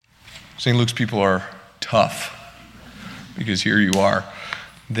St. Luke's people are tough because here you are.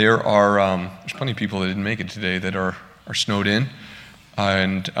 There's plenty of people that didn't make it today that are snowed in.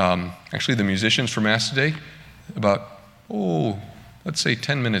 And actually the musicians for Mass today, let's say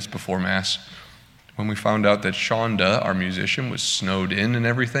 10 minutes before Mass, when we found out that Shonda, our musician, was snowed in and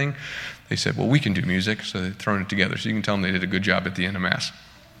everything, they said, well, we can do music, so they've thrown it together. So you can tell them they did a good job at the end of Mass.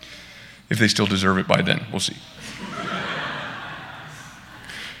 If they still deserve it by then, we'll see.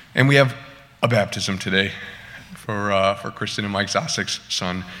 And we have a baptism today for Kristen and Mike Zasik's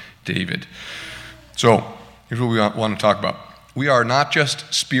son, David. So here's what we want to talk about. We are not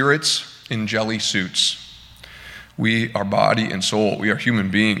just spirits in jelly suits. We are body and soul. We are human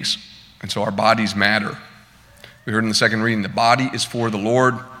beings. And so our bodies matter. We heard in the second reading, the body is for the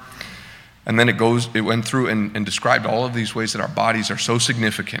Lord. And then it went through and described all of these ways that our bodies are so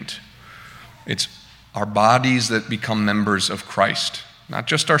significant. It's our bodies that become members of Christ. Not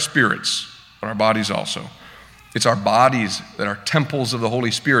just our spirits, but our bodies also. It's our bodies that are temples of the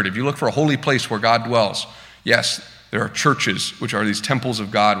Holy Spirit. If you look for a holy place where God dwells, yes, there are churches, which are these temples of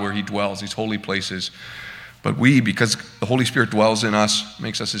God where he dwells, these holy places. But we, because the Holy Spirit dwells in us,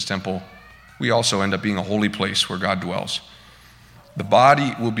 makes us his temple, we also end up being a holy place where God dwells. The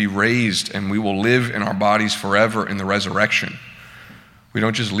body will be raised and we will live in our bodies forever in the resurrection. We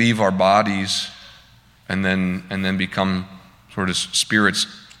don't just leave our bodies and then become sort of spirits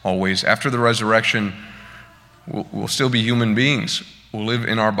always. After the resurrection, we'll still be human beings. We'll live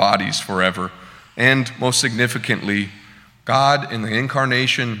in our bodies forever. And most significantly, God, in the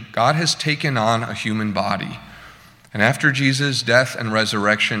incarnation, God has taken on a human body. And after Jesus' death and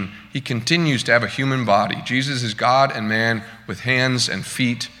resurrection, he continues to have a human body. Jesus is God and man with hands and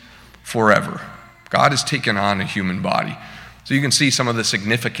feet forever. God has taken on a human body. So you can see some of the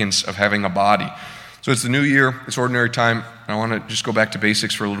significance of having a body. So it's the new year, it's ordinary time, and I want to just go back to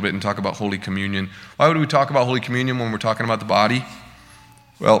basics for a little bit and talk about Holy Communion. Why would we talk about Holy Communion when we're talking about the body?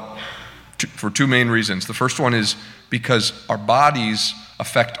 Well, for two main reasons. The first one is because our bodies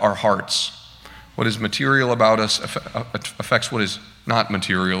affect our hearts. What is material about us affects what is not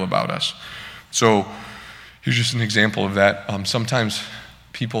material about us. So here's just an example of that. Sometimes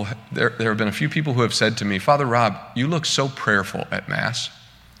there have been a few people who have said to me, Father Rob, you look so prayerful at Mass.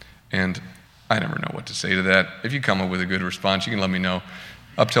 And I never know what to say to that. If you come up with a good response, you can let me know.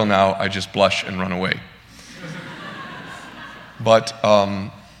 Up till now, I just blush and run away. But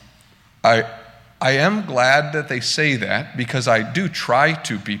I am glad that they say that because I do try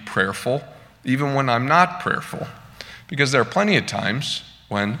to be prayerful, even when I'm not prayerful. Because there are plenty of times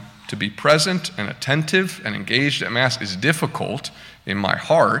when to be present and attentive and engaged at Mass is difficult in my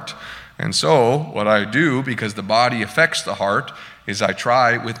heart. And so what I do, because the body affects the heart, is I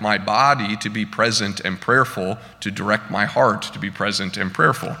try with my body to be present and prayerful, to direct my heart to be present and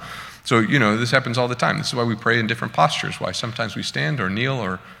prayerful. So, this happens all the time. This is why we pray in different postures, why sometimes we stand or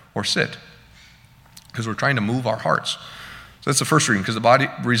kneel or sit, because we're trying to move our hearts. So that's the first reason,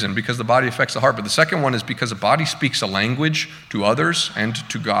 because the body affects the heart. But the second one is because the body speaks a language to others and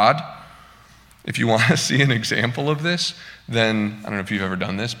to God. If you want to see an example of this, then, I don't know if you've ever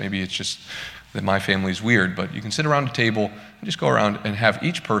done this, maybe it's just that my family's weird, but you can sit around a table and just go around and have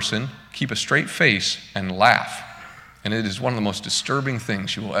each person keep a straight face and laugh. And it is one of the most disturbing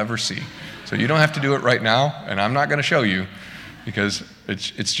things you will ever see. So you don't have to do it right now, and I'm not going to show you, because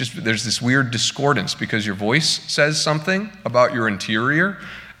it's just, there's this weird discordance, because your voice says something about your interior,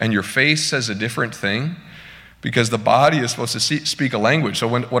 and your face says a different thing, because the body is supposed to speak a language. So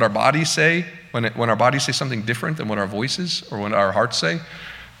when our bodies say, when our bodies say something different than what our voices or what our hearts say,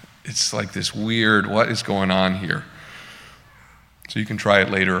 it's like this weird, what is going on here? So you can try it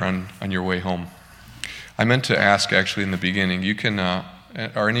later on your way home. I meant to ask actually in the beginning, you can,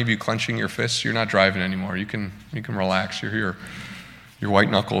 are any of you clenching your fists? You're not driving anymore. You can relax. You're here. Your white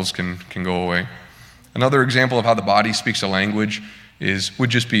knuckles can go away. Another example of how the body speaks a language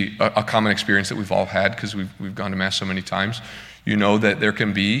would just be a common experience that we've all had because we've gone to Mass so many times. You know that there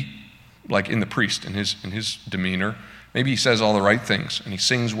can be, like in the priest, in his demeanor, maybe he says all the right things, and he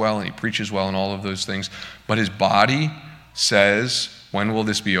sings well, and he preaches well, and all of those things, but his body says, when will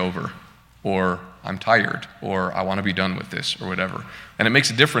this be over? Or, I'm tired, or I want to be done with this, or whatever. And it makes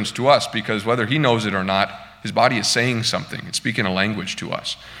a difference to us, because whether he knows it or not, his body is saying something. It's speaking a language to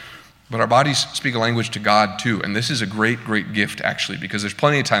us. But our bodies speak a language to God too, and this is a great, great gift, actually, because there's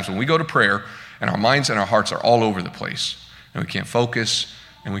plenty of times when we go to prayer, and our minds and our hearts are all over the place, and we can't focus,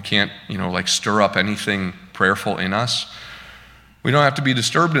 and we can't, stir up anything prayerful in us. We don't have to be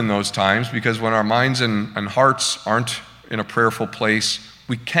disturbed in those times, because when our minds and hearts aren't in a prayerful place,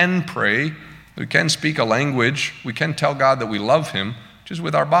 we can pray, we can speak a language, we can tell God that we love him, which is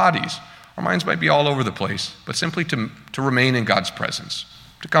with our bodies. Our minds might be all over the place, but simply to remain in God's presence,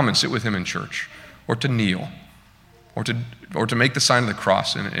 to come and sit with him in church, or to kneel, or to make the sign of the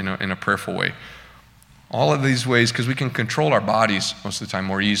cross in a prayerful way. All of these ways, because we can control our bodies most of the time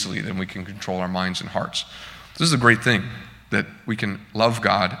more easily than we can control our minds and hearts. This is a great thing, that we can love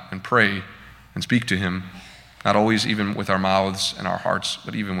God and pray and speak to him, not always even with our mouths and our hearts,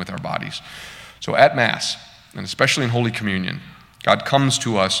 but even with our bodies. So at Mass, and especially in Holy Communion, God comes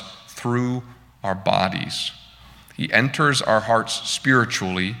to us through our bodies. He enters our hearts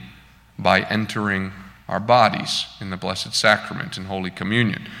spiritually by entering our bodies in the Blessed Sacrament in Holy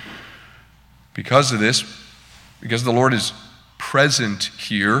Communion. Because of this, because the Lord is present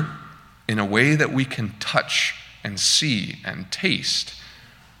here in a way that we can touch and see and taste,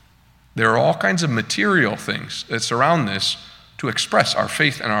 there are all kinds of material things that surround this to express our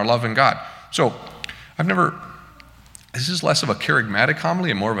faith and our love in God. So, this is less of a charismatic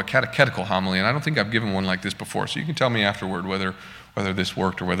homily and more of a catechetical homily, and I don't think I've given one like this before, so you can tell me afterward whether this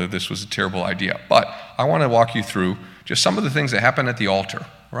worked or whether this was a terrible idea. But I want to walk you through just some of the things that happen at the altar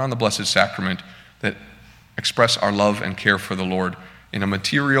around the Blessed Sacrament that express our love and care for the Lord in a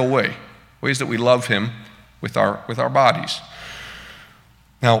material way, ways that we love him with our bodies.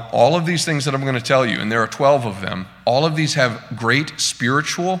 Now, all of these things that I'm going to tell you, and there are 12 of them, all of these have great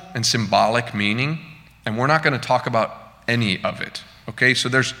spiritual and symbolic meaning, and we're not going to talk about any of it. Okay, so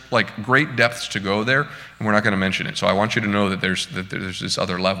there's like great depths to go there, and we're not going to mention it. So I want you to know that there's this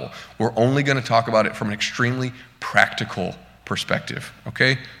other level. We're only going to talk about it from an extremely practical perspective.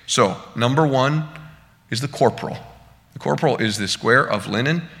 Okay, so number one is the corporal. The corporal is the square of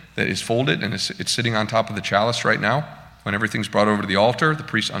linen that is folded, and it's sitting on top of the chalice right now. When everything's brought over to the altar, the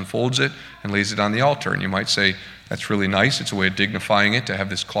priest unfolds it and lays it on the altar. And you might say, that's really nice. It's a way of dignifying it to have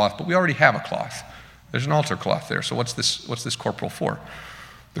this cloth, but we already have a cloth. There's an altar cloth there. So what's this corporal for?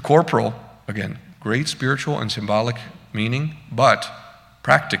 The corporal, again, great spiritual and symbolic meaning, but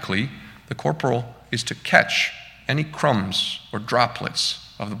practically, the corporal is to catch any crumbs or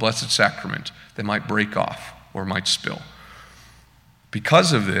droplets of the Blessed Sacrament that might break off or might spill.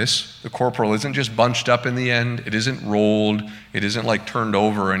 Because of this, the corporal isn't just bunched up in the end, it isn't rolled, it isn't like turned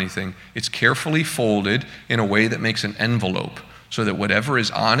over or anything. It's carefully folded in a way that makes an envelope so that whatever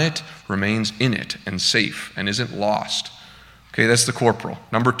is on it remains in it and safe and isn't lost. Okay, that's the corporal.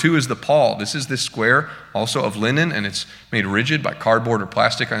 Number two is the pall. This is this square also of linen, and it's made rigid by cardboard or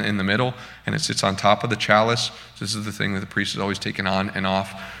plastic in the middle, and it sits on top of the chalice. So this is the thing that the priest is always taking on and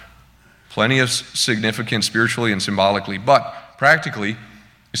off. Plenty of significance spiritually and symbolically, but practically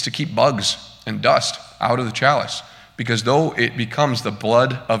is to keep bugs and dust out of the chalice, because though it becomes the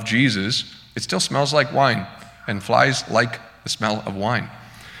blood of Jesus, it still smells like wine and flies like the smell of wine.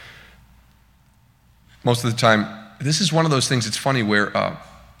 Most of the time, this is one of those things, it's funny, where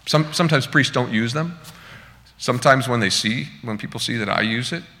sometimes priests don't use them. Sometimes when people see that I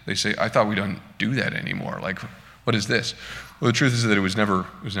use it, they say, I thought we don't do that anymore. Like, what is this? Well, the truth is that it was never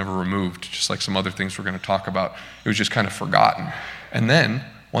removed, just like some other things we're going to talk about. It was just kind of forgotten. And then,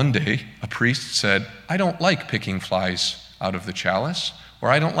 one day, a priest said, I don't like picking flies out of the chalice, or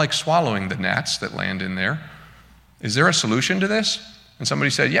I don't like swallowing the gnats that land in there. Is there a solution to this? And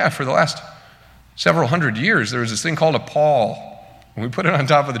somebody said, yeah, for the last several hundred years, there was this thing called a pall, and we put it on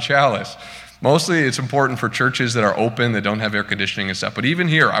top of the chalice. Mostly it's important for churches that are open, that don't have air conditioning and stuff. But even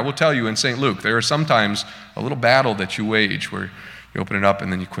here, I will tell you in St. Luke, there is sometimes a little battle that you wage where you open it up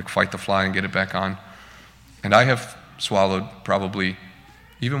and then you quick fight the fly and get it back on. And I have swallowed probably,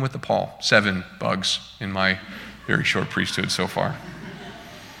 even with the pall, 7 bugs in my very short priesthood so far.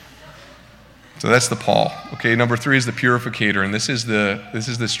 So that's the pall. Okay, number 3 is the purificator, and this is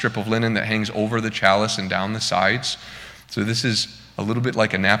the strip of linen that hangs over the chalice and down the sides. So this is a little bit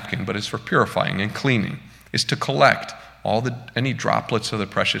like a napkin, but it's for purifying and cleaning. It's to collect any droplets of the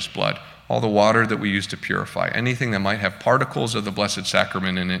precious blood, all the water that we use to purify, anything that might have particles of the Blessed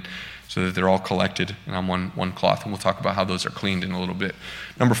Sacrament in it, so that they're all collected and on one cloth. And we'll talk about how those are cleaned in a little bit.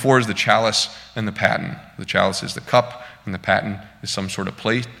 Number 4 is the chalice and the paten. The chalice is the cup, and the paten is some sort of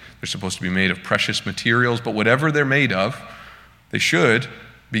plate. They're supposed to be made of precious materials, but whatever they're made of, they should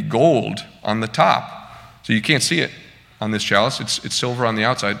be gold on the top. So you can't see it on this chalice. It's silver on the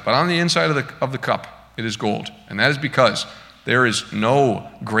outside, but on the inside of the cup, it is gold. And that is because there is no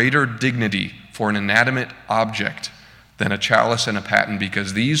greater dignity for an inanimate object than a chalice and a paten,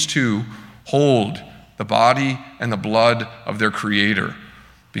 because these two hold the body and the blood of their Creator.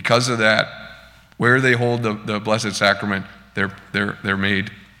 Because of that, where they hold the Blessed Sacrament, they're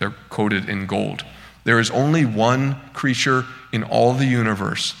coated in gold. There is only one creature in all the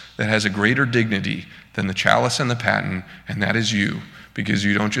universe that has a greater dignity than the chalice and the paten, and that is you, because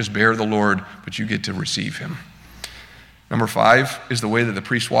you don't just bear the Lord, but you get to receive him. Number 5 is the way that the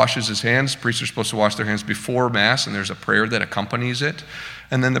priest washes his hands. Priests are supposed to wash their hands before Mass, and there's a prayer that accompanies it.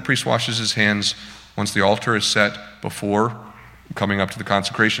 And then the priest washes his hands once the altar is set before coming up to the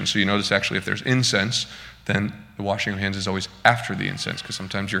consecration. So you notice actually if there's incense, then the washing of hands is always after the incense, because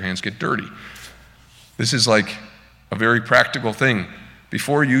sometimes your hands get dirty. This is like a very practical thing.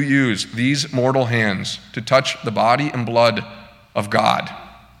 Before you use these mortal hands to touch the body and blood of God,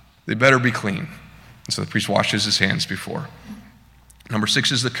 they better be clean. And so the priest washes his hands before. Number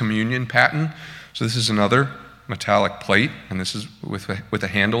 6 is the communion paten. So this is another metallic plate, and this is with a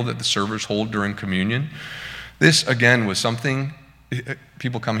handle that the servers hold during communion. This, again, was something,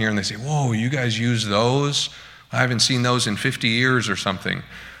 people come here and they say, whoa, you guys use those? I haven't seen those in 50 years or something.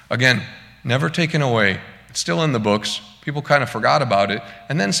 Again, never taken away. It's still in the books. People kind of forgot about it.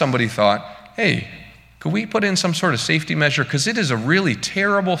 And then somebody thought, hey, could we put in some sort of safety measure? Because it is a really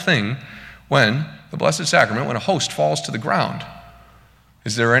terrible thing when the Blessed Sacrament, when a host falls to the ground.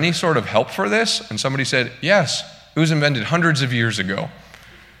 Is there any sort of help for this? And somebody said, yes, it was invented hundreds of years ago.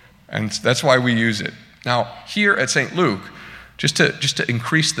 And that's why we use it. Now, here at St. Luke, just to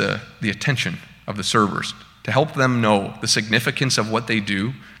increase the attention of the servers, to help them know the significance of what they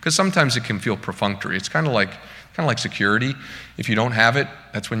do, because sometimes it can feel perfunctory. It's kind of like security. If you don't have it,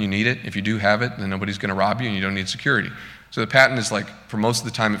 that's when you need it. If you do have it, then nobody's going to rob you and you don't need security. So the paten is like, for most of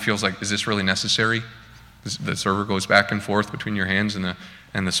the time, it feels like, is this really necessary? The server goes back and forth between your hands and the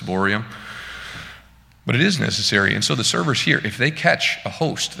ciborium. But it is necessary. And so the servers here, if they catch a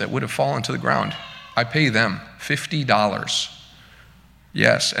host that would have fallen to the ground, I pay them $50.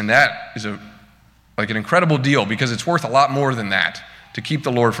 Yes, and that is like an incredible deal, because it's worth a lot more than that to keep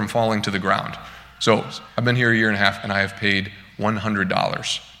the Lord from falling to the ground. So I've been here a year and a half, and I have paid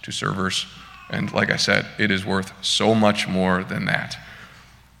 $100 to servers. And like I said, it is worth so much more than that.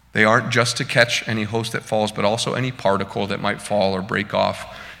 They aren't just to catch any host that falls, but also any particle that might fall or break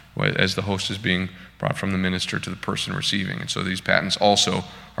off as the host is being brought from the minister to the person receiving. And so these patens also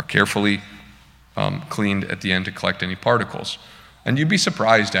are carefully cleaned at the end to collect any particles. And you'd be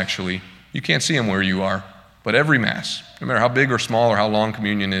surprised, actually. You can't see them where you are, but every Mass, no matter how big or small or how long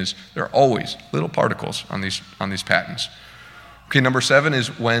communion is, there are always little particles on these patens. Okay, number 7 is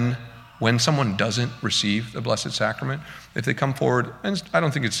when someone doesn't receive the Blessed Sacrament, if they come forward, and I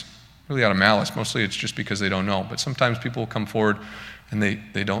don't think it's really out of malice, mostly it's just because they don't know, but sometimes people come forward and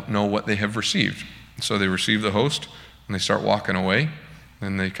they don't know what they have received. So they receive the host and they start walking away,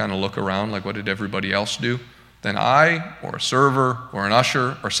 and they kind of look around like, what did everybody else do? Then I, or a server, or an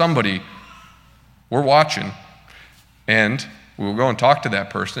usher, or somebody, we're watching, and we'll go and talk to that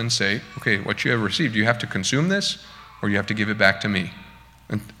person and say, okay, what you have received, you have to consume this, or you have to give it back to me.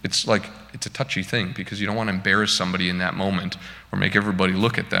 And it's a touchy thing, because you don't want to embarrass somebody in that moment or make everybody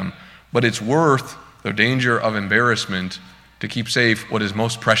look at them. But it's worth the danger of embarrassment to keep safe what is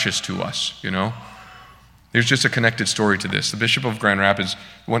most precious to us, you know? There's just a connected story to this. The Bishop of Grand Rapids,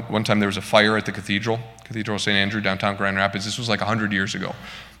 one time there was a fire at the Cathedral of St. Andrew, downtown Grand Rapids. This was like 100 years ago.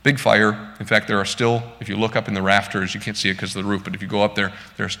 Big fire. In fact, there are still, if you look up in the rafters, you can't see it because of the roof, but if you go up there,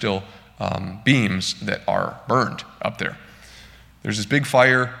 there are still beams that are burned up there. There's this big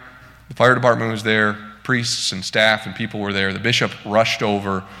fire. The fire department was there. Priests and staff and people were there. The bishop rushed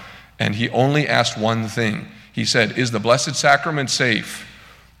over, and he only asked one thing. He said, "Is the Blessed Sacrament safe?"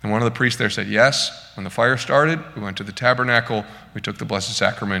 And one of the priests there said, "Yes." When the fire started, we went to the tabernacle, we took the Blessed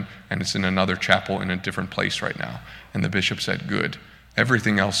Sacrament, and it's in another chapel in a different place right now. And the bishop said, "Good.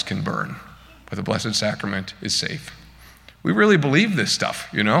 Everything else can burn, but the Blessed Sacrament is safe." We really believe this stuff,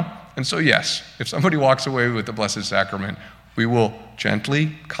 you know? And so yes, if somebody walks away with the Blessed Sacrament, we will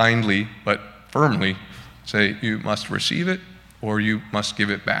gently, kindly, but firmly say, you must receive it or you must give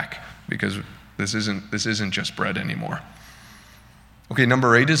it back, because this isn't just bread anymore. Okay,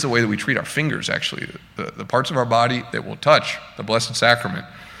 number 8 is the way that we treat our fingers, actually. The parts of our body that will touch the Blessed Sacrament.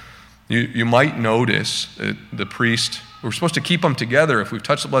 You might notice that the priest, we're supposed to keep them together if we've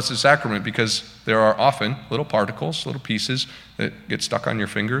touched the Blessed Sacrament, because there are often little particles, little pieces that get stuck on your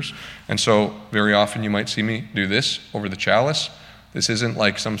fingers. And so very often you might see me do this over the chalice. This isn't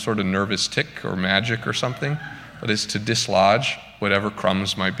like some sort of nervous tick or magic or something, but it's to dislodge whatever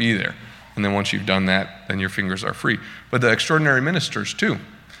crumbs might be there. And then once you've done that, then your fingers are free. But the extraordinary ministers too,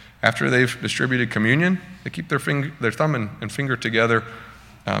 after they've distributed communion, they keep their thumb and finger together,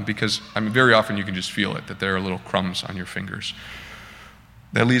 because very often you can just feel it, that there are little crumbs on your fingers.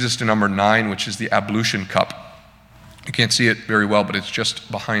 That leads us to number 9, which is the ablution cup. You can't see it very well, but it's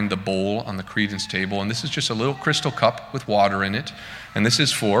just behind the bowl on the credence table. And this is just a little crystal cup with water in it. And this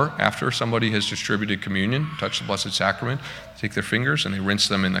is for after somebody has distributed communion, touched the Blessed Sacrament, they take their fingers and they rinse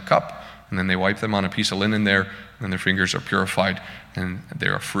them in the cup, and then they wipe them on a piece of linen there, and their fingers are purified and they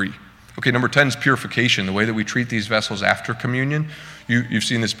are free. Okay, number 10 is purification, the way that we treat these vessels after communion. You've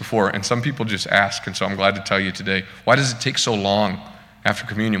seen this before, and some people just ask, and so I'm glad to tell you today, why does it take so long after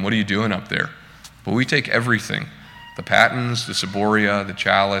communion? What are you doing up there? But we take everything, the patens, the ciboria, the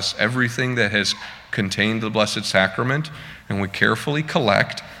chalice, everything that has contained the Blessed Sacrament, and we carefully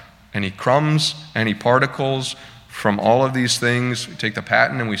collect any crumbs, any particles from all of these things. We take the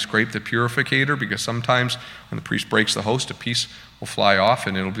paten and we scrape the purificator, because sometimes when the priest breaks the host, a piece will fly off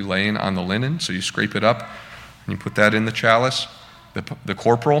and it'll be laying on the linen. So you scrape it up and you put that in the chalice. The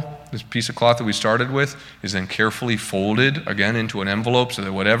corporal, this piece of cloth that we started with, is then carefully folded again into an envelope so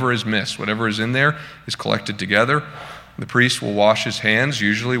that whatever is missed, whatever is in there, is collected together. The priest will wash his hands.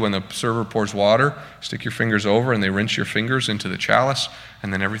 Usually when the server pours water, stick your fingers over and they rinse your fingers into the chalice,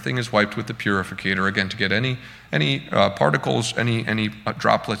 and then everything is wiped with the purificator again to get any particles, any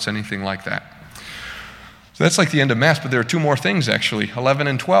droplets, anything like that. So that's like the end of Mass, but there are two more things actually, 11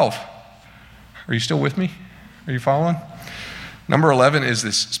 and 12. Are you still with me? Are you following? Number 11 is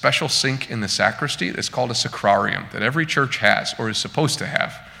this special sink in the sacristy that's called a sacrarium that every church has or is supposed to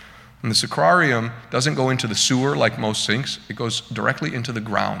have. And the sacrarium doesn't go into the sewer like most sinks. It goes directly into the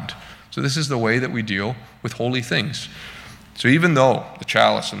ground. So this is the way that we deal with holy things. So even though the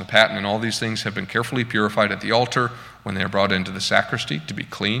chalice and the paten and all these things have been carefully purified at the altar when they are brought into the sacristy to be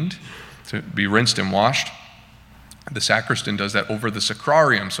cleaned, to be rinsed and washed, the sacristan does that over the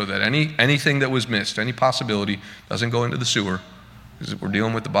sacrarium so that anything that was missed, any possibility, doesn't go into the sewer. Because if we're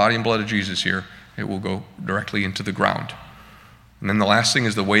dealing with the body and blood of Jesus here, it will go directly into the ground. And then the last thing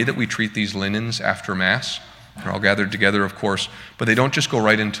is the way that we treat these linens after Mass. They're all gathered together, of course, but they don't just go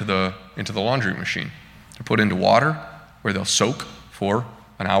right into the laundry machine. They're put into water where they'll soak for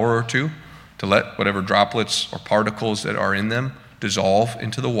an hour or two to let whatever droplets or particles that are in them dissolve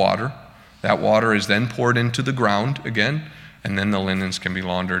into the water. That water is then poured into the ground again, and then the linens can be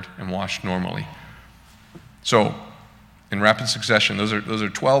laundered and washed normally. So, in rapid succession, those are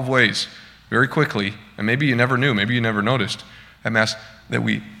 12 ways, very quickly, and maybe you never knew, maybe you never noticed at Mass, that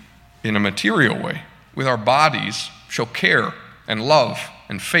we, in a material way, with our bodies, show care and love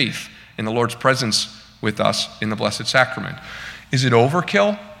and faith in the Lord's presence with us in the Blessed Sacrament. Is it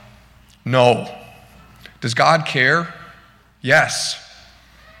overkill? No. Does God care? Yes.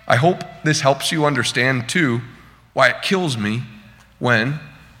 I hope this helps you understand, too, why it kills me when,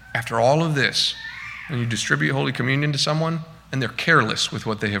 after all of this, when you distribute Holy Communion to someone and they're careless with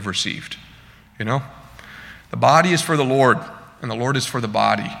what they have received. You know? The body is for the Lord, and the Lord is for the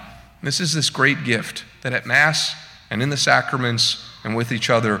body. And this is this great gift that at Mass and in the sacraments and with each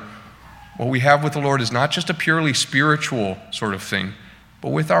other, what we have with the Lord is not just a purely spiritual sort of thing, but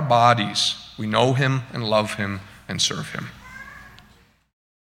with our bodies, we know Him and love Him and serve Him.